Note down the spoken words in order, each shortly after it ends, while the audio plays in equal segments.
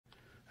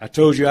I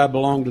told you I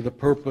belong to the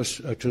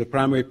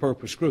primary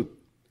purpose group.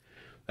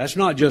 That's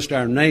not just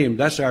our name,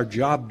 that's our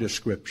job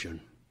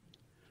description.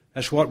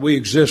 That's what we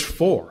exist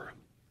for.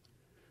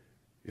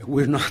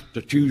 We're not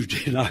the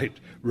Tuesday night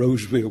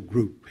Roseville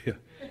group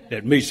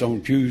that meets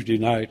on Tuesday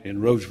night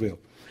in Roseville.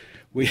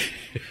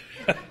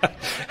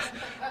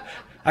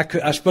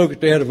 I spoke at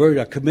the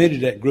anniversary. I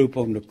commended that group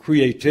on the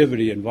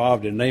creativity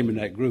involved in naming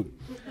that group.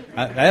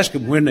 I asked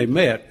them when they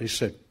met. They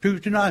said,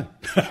 Tuesday night.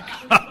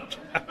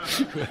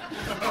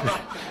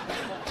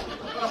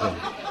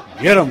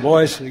 Get them,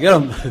 boys. Get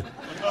them.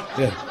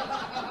 Yeah.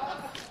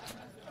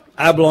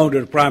 I belong to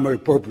the primary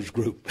purpose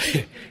group.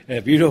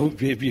 If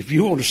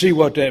you want to see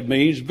what that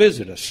means,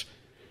 visit us.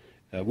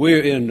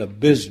 We're in the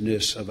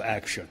business of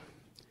action.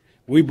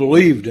 We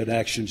believe that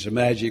action's a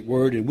magic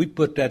word, and we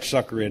put that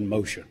sucker in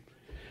motion.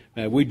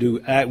 We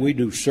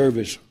do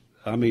service,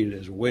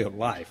 as a way of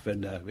life,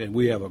 and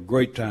we have a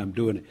great time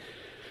doing it.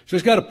 So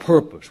it's got a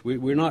purpose.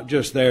 We're not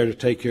just there to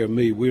take care of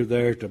me. We're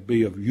there to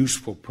be of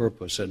useful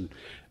purpose. And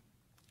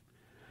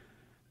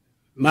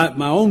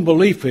my own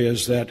belief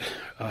is that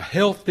a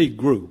healthy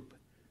group,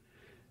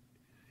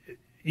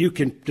 you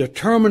can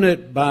determine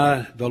it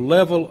by the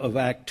level of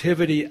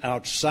activity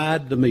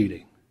outside the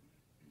meeting.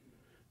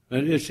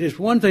 And it's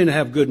one thing to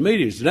have good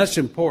meetings, and that's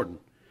important.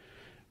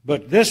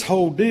 But this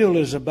whole deal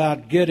is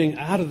about getting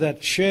out of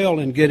that shell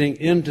and getting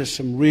into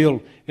some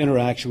real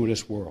interaction with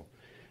this world.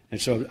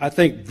 And so I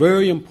think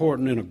very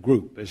important in a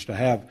group is to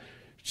have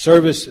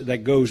service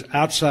that goes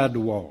outside the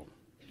wall,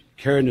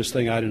 carrying this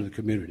thing out into the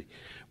community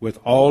with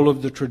all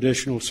of the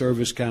traditional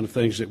service kind of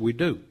things that we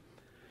do.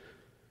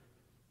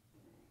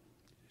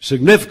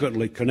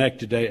 Significantly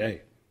connected to AA.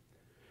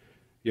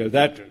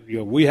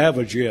 We have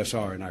a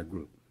GSR in our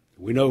group.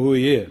 We know who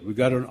he is. We've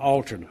got an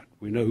alternate.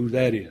 We know who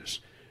that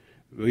is.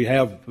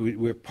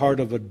 We're part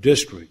of a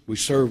district. We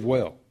serve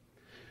well.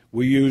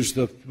 We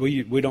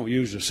don't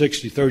use the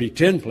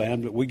 60-30-10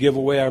 plan, but we give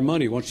away our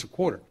money once a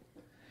quarter.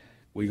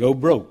 We go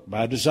broke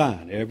by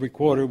design. Every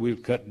quarter we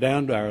cut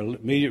down to our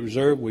immediate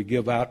reserve. We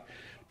give out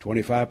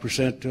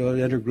 25% to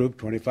intergroup,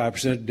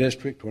 25%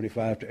 district,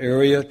 25% to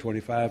area,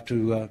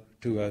 25%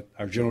 to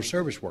our general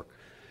service work.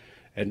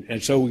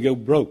 And so we go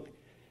broke.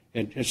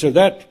 And so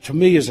that, to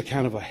me, is a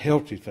kind of a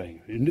healthy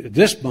thing.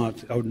 Next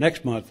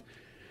month,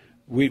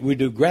 we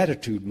do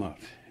Gratitude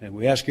Month. And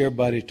we ask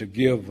everybody to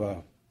give,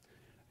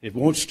 if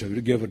wants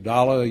to give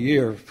 $1 a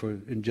year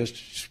in just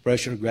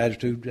expression of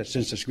gratitude.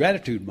 Since it's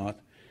Gratitude Month,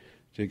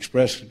 to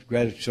express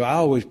gratitude. So I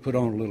always put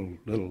on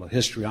little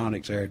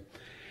histrionics there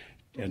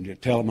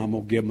and tell them I'm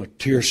going to give them a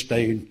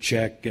tear-stained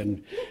check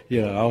and,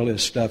 all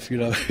this stuff,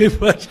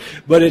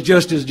 But it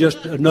just is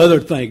just another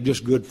thing,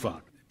 just good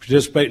fun.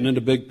 Participating in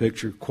the big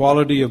picture,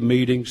 quality of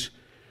meetings.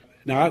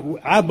 Now,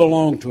 I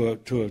belong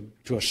to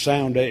a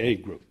sound AA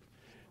group.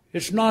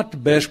 It's not the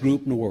best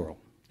group in the world.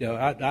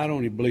 I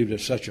don't even believe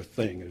there's such a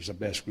thing as the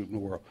best group in the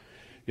world.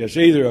 It's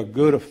either a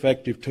good,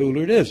 effective tool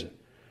or it isn't.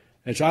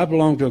 And so I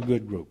belong to a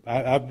good group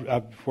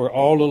where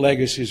all the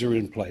legacies are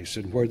in place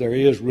and where there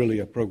is really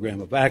a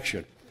program of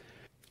action.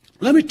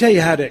 Let me tell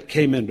you how that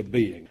came into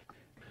being.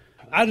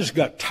 I just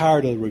got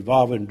tired of the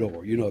revolving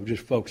door, of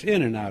just folks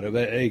in and out of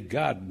it. Hey,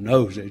 God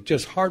knows it. It's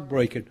just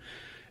heartbreaking.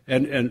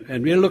 And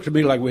it looked to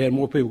me like we had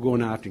more people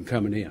going out than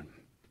coming in.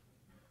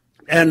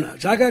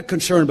 And so I got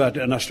concerned about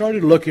that, and I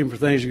started looking for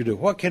things to do.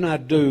 What can I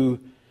do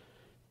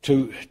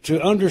to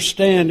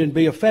understand and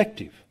be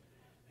effective?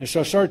 And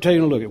so I started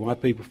taking a look at why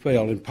people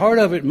failed. And part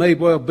of it may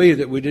well be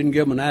that we didn't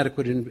give them an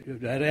adequate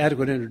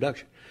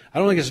introduction. I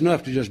don't think it's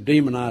enough to just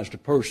demonize the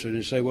person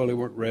and say, well, they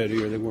weren't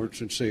ready or they weren't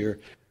sincere.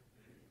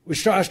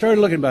 I started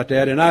looking about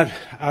that, and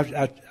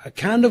I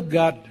kind of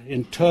got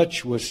in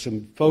touch with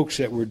some folks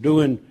that were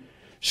doing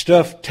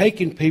stuff,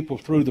 taking people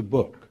through the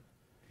book.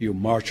 You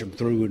march them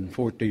through in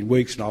 14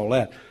 weeks and all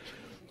that.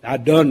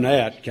 I'd done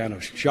that kind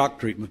of shock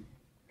treatment.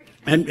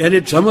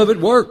 And some of it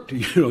worked.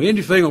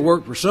 Anything will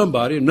work for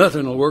somebody and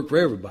nothing will work for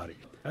everybody.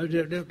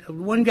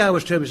 One guy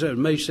was telling me something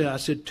amazing. I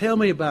said, tell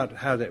me about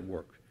how that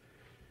worked.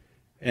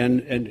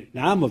 And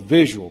now I'm a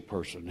visual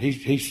person.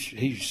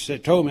 He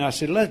told me, I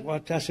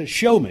said,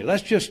 show me.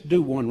 Let's just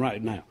do one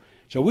right now.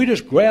 So we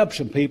just grabbed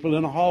some people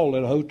in a hall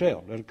at a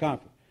hotel, at a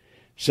conference.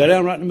 Sat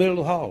down right in the middle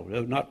of the hall.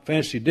 Not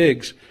fancy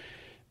digs.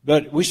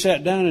 But we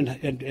sat down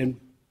and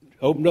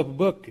opened up a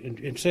book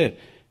and said,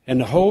 and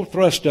the whole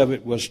thrust of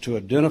it was to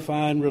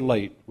identify and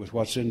relate with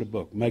what's in the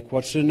book. Make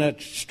what's in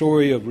that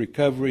story of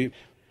recovery.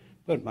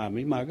 But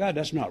my God,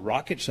 that's not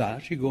rocket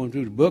science. You're going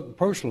through the book and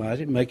personalize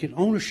it and make it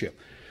ownership.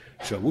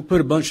 So we put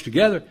a bunch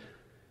together.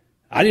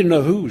 I didn't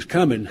know who was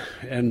coming.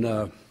 And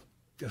I'll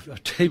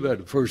tell you about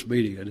the first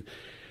meeting. And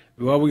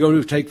what we're going to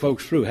do is take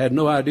folks through. Had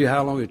no idea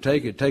how long it'd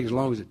take. It'd take as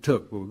long as it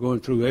took. But we're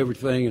going through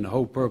everything, and the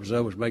whole purpose of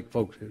it was make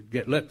folks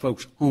let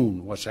folks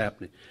own what's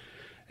happening.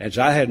 And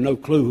so I had no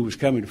clue who was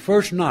coming. The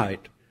first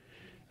night,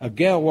 a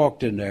gal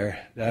walked in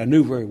there that I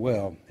knew very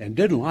well and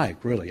didn't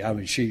like, really.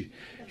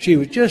 She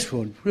was just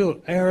one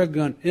real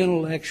arrogant,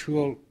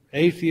 intellectual,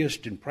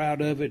 atheist and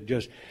proud of it.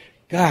 Just,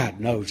 God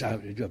knows, a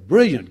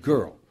brilliant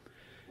girl.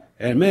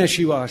 And man,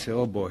 I said,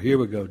 oh boy, here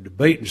we go,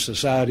 debating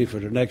society for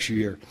the next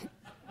year.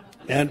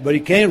 But he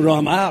can't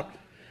run them out.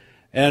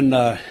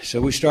 And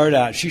so we started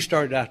out. She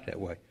started out that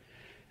way.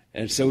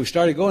 And so we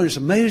started going. It's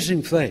an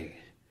amazing thing.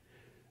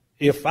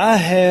 If I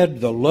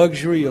had the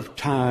luxury of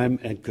time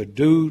and could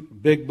do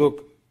big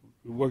book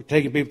work,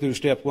 taking people through the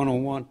steps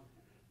one-on-one,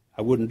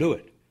 I wouldn't do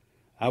it.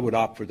 I would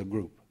opt for the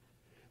group,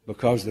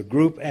 because the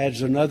group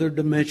adds another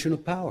dimension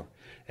of power.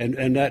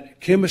 And that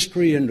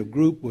chemistry in the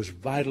group was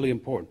vitally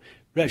important.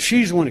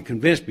 She's the one that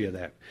convinced me of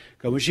that.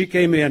 Because when she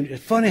came in,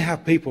 it's funny how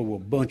people will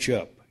bunch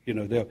up. You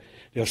know,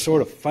 they'll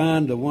sort of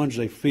find the ones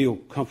they feel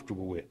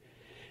comfortable with.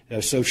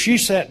 So she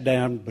sat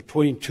down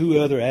between two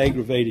other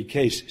aggravated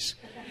cases.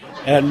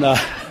 And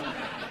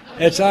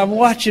so I'm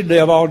watching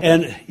them all,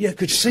 and you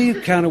could see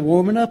it kind of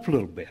warming up a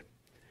little bit.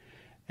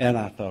 And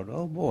I thought,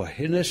 oh boy,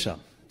 isn't this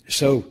something?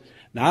 So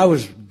now I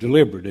was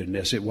deliberate in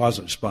this. It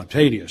wasn't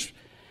spontaneous.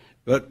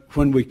 But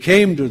when we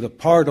came to the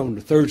part on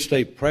the third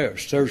step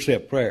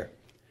prayer,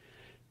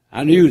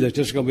 I knew that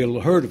this was going to be a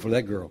little hurdle for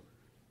that girl.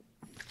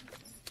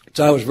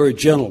 So I was very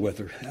gentle with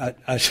her.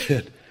 I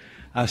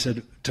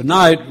said,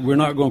 tonight we're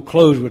not going to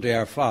close with the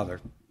Our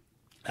Father.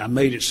 I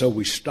made it so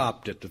we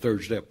stopped at the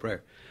third step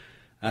prayer.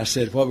 I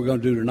said, what we're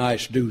going to do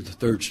tonight is do the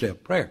third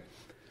step prayer.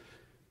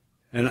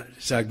 And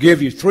so I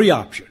give you three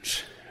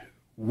options.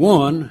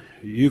 One,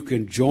 you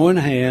can join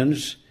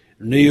hands,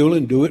 kneel,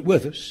 and do it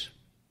with us.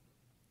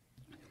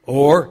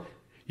 Or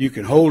you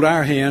can hold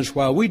our hands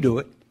while we do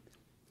it.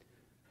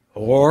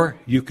 Or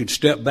you can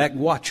step back and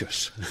watch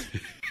us.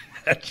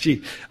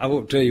 I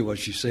won't tell you what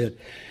she said.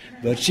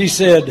 But she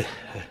said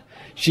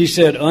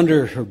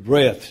under her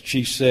breath,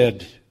 she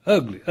said,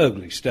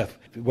 ugly stuff.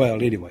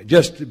 Well, anyway,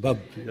 just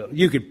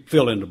you could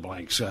fill in the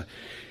blanks.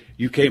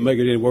 You can't make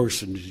it any worse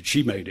than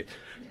she made it.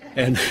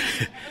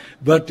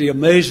 But the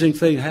amazing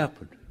thing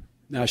happened.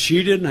 Now,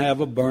 she didn't have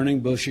a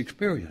burning bush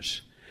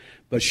experience,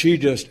 but she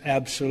just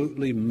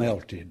absolutely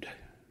melted,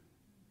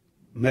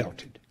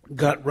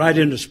 got right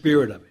in the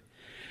spirit of it.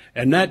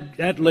 And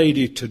that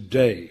lady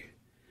today,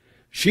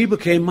 she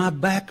became my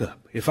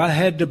backup. If I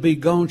had to be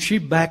gone, she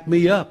backed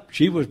me up.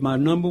 She was my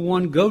number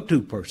one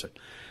go-to person.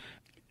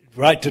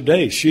 Right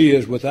today, she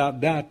is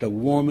without doubt the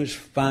warmest,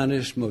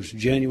 finest, most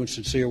genuine,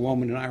 sincere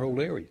woman in our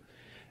whole area.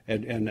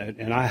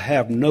 And I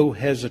have no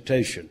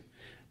hesitation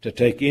to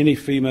take any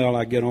female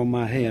I get on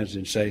my hands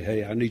and say,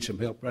 hey, I need some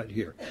help right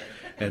here.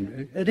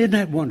 And isn't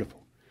that wonderful?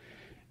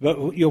 But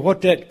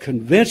what that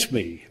convinced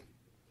me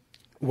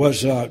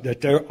was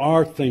that there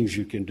are things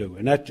you can do.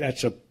 And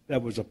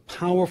that was a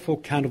powerful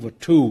kind of a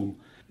tool.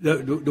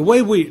 The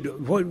way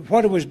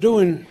what I was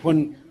doing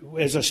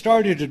as I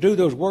started to do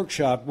those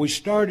workshops, we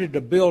started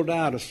to build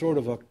out a sort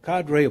of a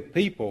cadre of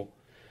people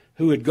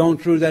who had gone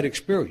through that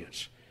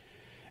experience.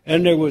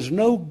 And there was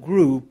no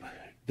group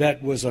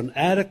that was an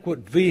adequate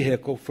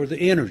vehicle for the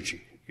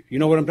energy. You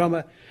know what I'm talking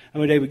about? I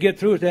mean, they would get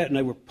through with that and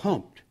they were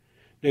pumped.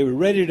 They were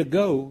ready to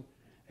go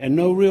and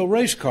no real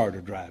race car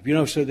to drive. You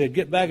know, so they'd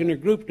get back in their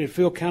group and they'd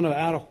feel kind of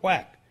out of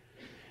whack.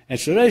 And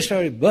so they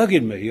started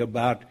bugging me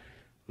about,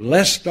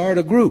 let's start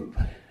a group.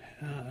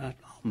 Oh,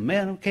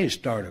 man, I can't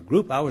start a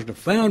group. I was the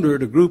founder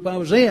of the group I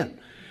was in.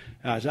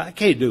 I said, I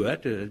can't do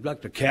that. It's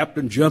like the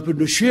captain jumping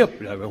the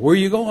ship. Where are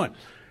you going?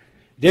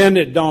 Then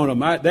it dawned on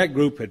me, that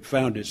group had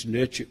found its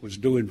niche. It was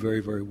doing very,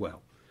 very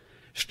well.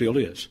 Still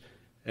is.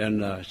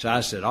 And so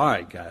I said, all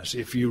right, guys,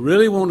 if you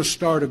really want to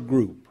start a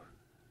group,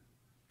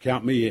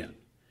 count me in.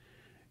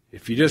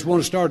 If you just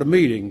want to start a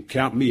meeting,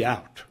 count me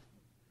out.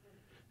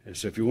 And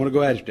so if you want to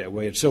go at it that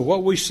way. And so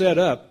what we set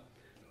up,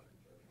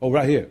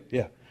 right here,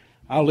 yeah.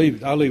 I'll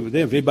leave with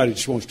them if anybody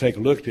just wants to take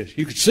a look at this.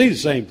 You could see the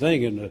same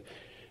thing in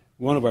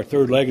one of our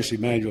third legacy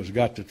manuals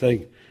got the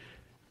thing.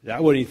 I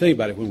wouldn't even think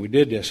about it when we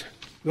did this.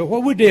 But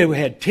what we did, we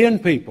had 10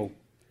 people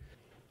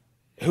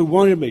who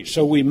wanted to meet.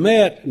 So we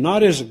met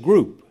not as a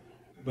group,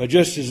 but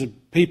just as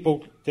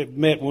people that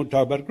met and wanted to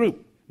talk about a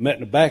group. Met in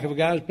the back of a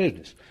guy's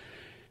business.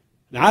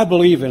 Now, I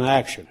believe in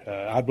action.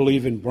 I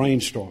believe in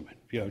brainstorming.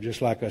 You know,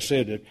 just like I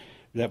said,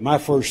 that my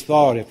first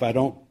thought, if I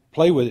don't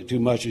play with it too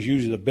much, is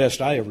usually the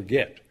best I ever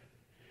get.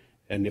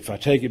 And if I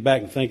take it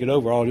back and think it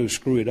over, all I do is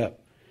screw it up.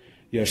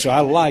 Yeah, so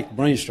I like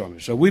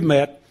brainstorming. So we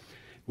met.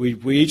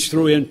 We each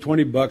threw in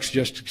 $20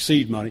 just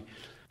seed money.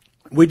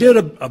 We did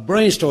a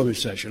brainstorming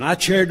session. I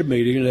chaired the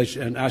meeting,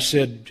 and I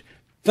said,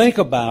 think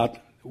about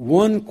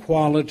one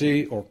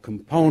quality or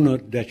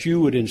component that you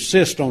would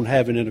insist on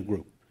having in a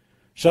group.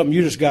 Something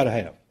you just got to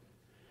have.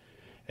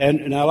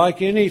 And now,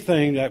 like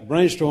anything, that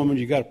brainstorming,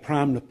 you got to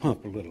prime the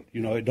pump a little. You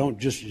know, it doesn't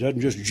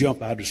just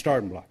jump out of the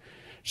starting block.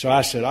 So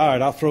I said, all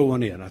right, I'll throw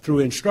one in. I threw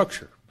in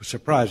structure,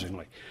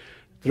 surprisingly.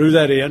 Threw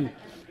that in.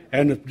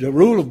 And the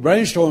rule of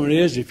brainstorming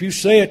is if you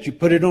say it, you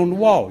put it on the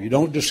wall. You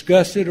don't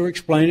discuss it or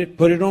explain it.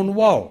 Put it on the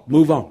wall.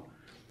 Move on.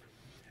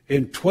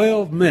 In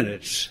 12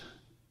 minutes,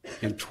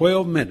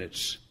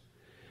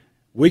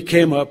 we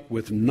came up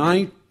with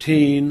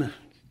 19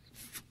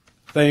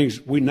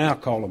 things. We now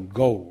call them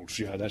goals.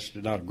 Yeah, that's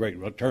not a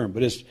great term,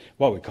 but it's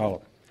what we call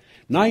them.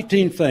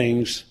 19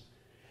 things,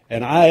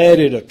 and I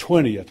added a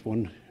 20th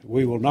one.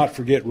 We will not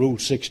forget Rule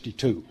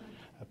 62.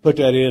 put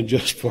that in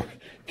just for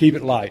keep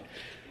it light.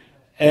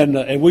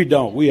 And we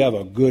don't. We have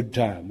a good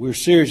time. We're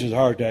serious as a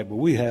heart attack, but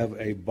we have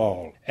a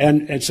ball.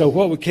 And so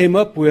what we came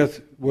up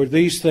with were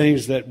these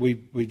things that we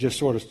just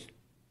sort of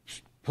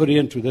put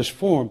into this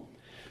form.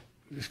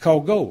 It's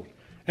called goals.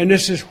 And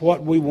this is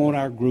what we want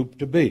our group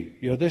to be.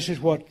 This is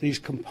what these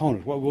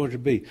components, what we want it to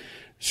be.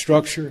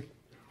 Structure,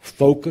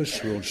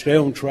 focus, we'll stay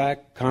on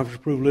track,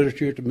 conference-approved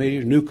literature at the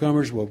meetings.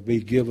 Newcomers will be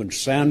given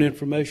sound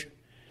information.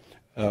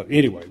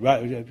 Anyway,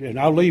 right, and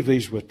I'll leave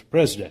these with the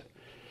president.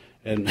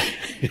 And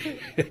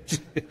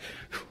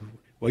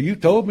well, he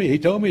told me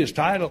his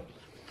title.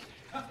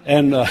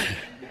 And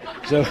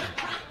so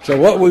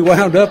what we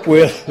wound up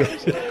with,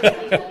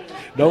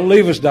 don't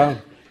leave us,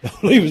 Don.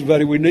 Don't leave us,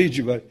 buddy. We need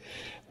you,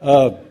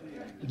 buddy.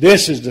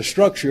 This is the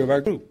structure of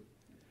our group.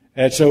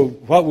 And so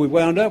what we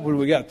wound up when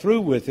we got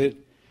through with it,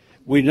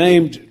 we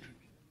named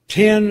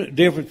 10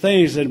 different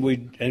things, and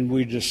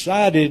we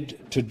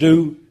decided to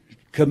do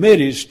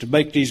committees to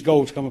make these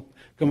goals come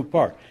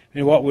apart.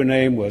 And what we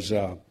named was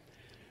a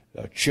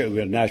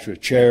national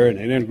chair, an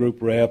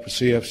in-group rep, a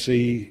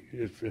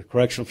CFC, a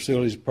correctional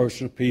facilities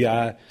person, a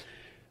PI,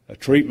 a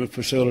treatment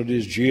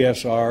facilities,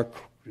 GSR,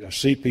 a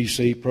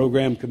CPC,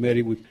 program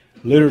committee,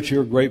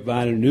 literature,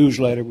 grapevine, and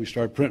newsletter. We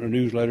started printing a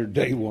newsletter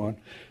day one,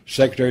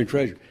 secretary and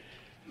treasurer.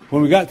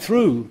 When we got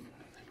through,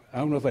 I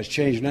don't know if that's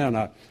changed now or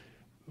not,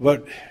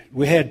 but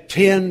we had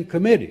 10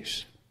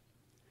 committees.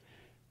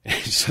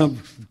 And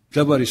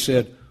somebody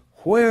said,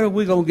 where are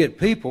we going to get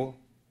people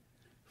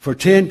for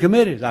 10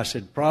 committees? I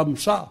said, problem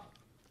solved.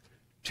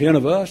 10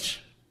 of us,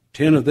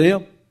 10 of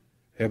them,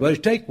 everybody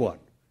take one.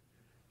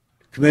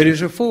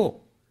 Committees are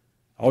full.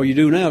 All you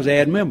do now is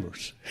add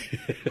members.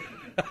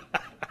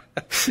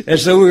 And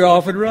so we were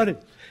off and running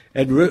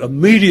and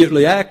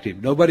immediately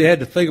active. Nobody had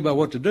to think about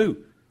what to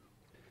do.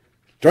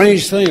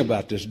 Strange thing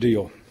about this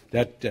deal,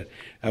 that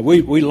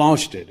we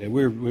launched it, and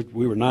we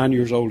were 9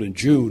 years old in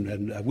June,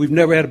 and we've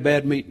never had a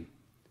bad meeting.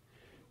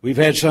 We've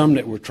had some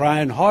that were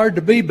trying hard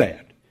to be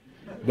bad.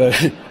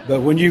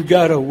 But when you've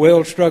got a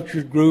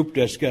well-structured group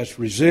that's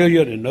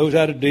resilient and knows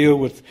how to deal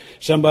with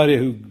somebody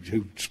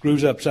who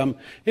screws up something,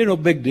 it's no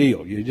big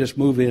deal. You just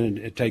move in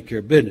and take care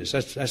of business.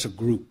 That's a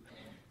group.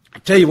 I'll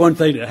tell you one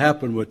thing that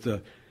happened with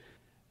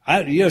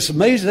it's an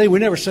amazing thing. We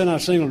never sent out a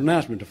single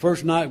announcement. The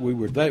first night we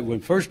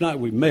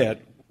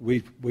met,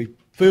 we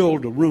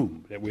filled a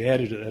room that we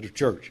had at a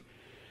church.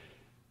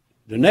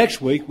 The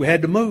next week we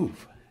had to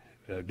move.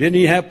 Didn't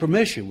even have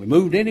permission. We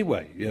moved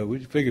anyway. We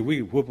figured we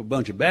could whoop a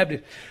bunch of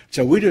Baptists,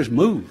 so we just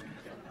moved.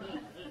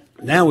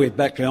 Now we're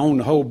back to own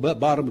the whole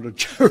bottom of the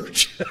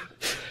church.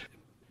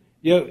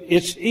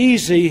 It's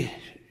easy.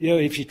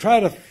 If you try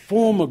to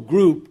form a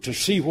group to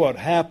see what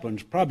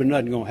happens, probably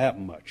nothing's going to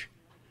happen much.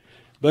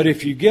 But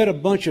if you get a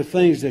bunch of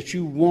things that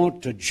you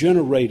want to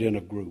generate in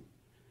a group,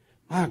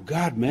 my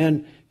God,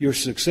 man, your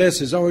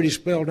success is already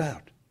spelled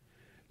out.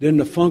 Then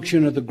the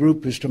function of the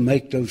group is to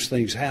make those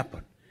things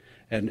happen.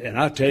 And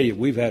I tell you,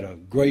 we've had a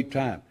great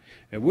time.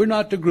 And we're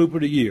not the group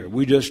of the year.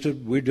 We're just a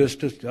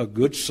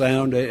good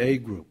sound AA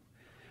group.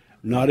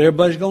 Not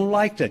everybody's going to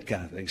like that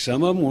kind of thing.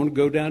 Some of them want to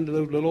go down to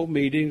those little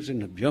meetings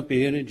and jump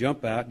in and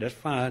jump out. That's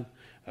fine.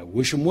 I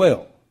wish them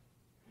well.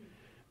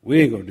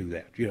 We ain't going to do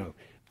that.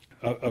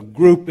 A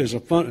group is a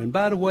fun. And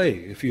by the way,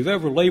 if you've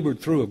ever labored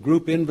through a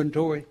group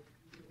inventory,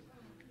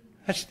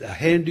 that's the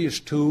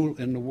handiest tool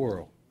in the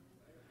world.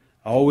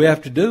 All we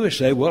have to do is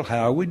say, well,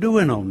 how are we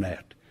doing on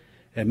that?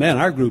 And man,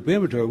 our group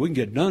inventory, we can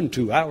get done in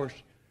 2 hours.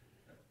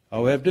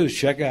 All we have to do is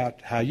check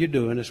out how you're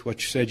doing. It's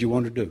what you said you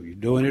want to do. You're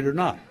doing it or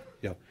not.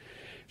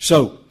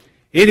 So,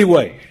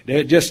 anyway,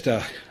 there's just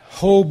a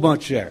whole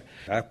bunch there.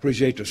 I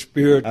appreciate the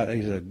spirit. I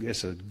think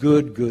it's a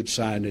good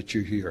sign that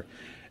you're here.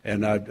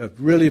 And I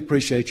really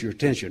appreciate your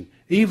attention.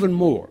 Even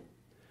more,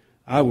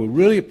 I would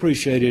really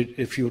appreciate it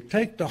if you'll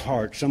take to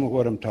heart some of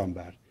what I'm talking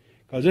about.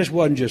 Because this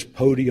wasn't just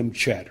podium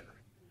chatter.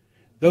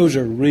 Those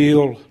are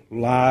real,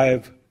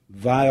 live,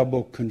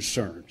 viable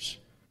concerns.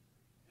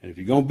 And if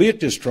you're going to be at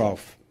this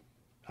trough,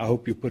 I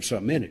hope you'll put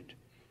something in it.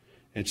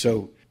 And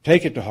so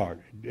take it to heart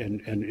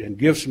and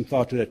give some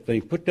thought to that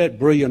thing. Put that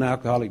brilliant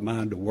alcoholic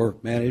mind to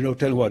work, man. You don't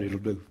tell what it'll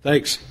do.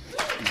 Thanks.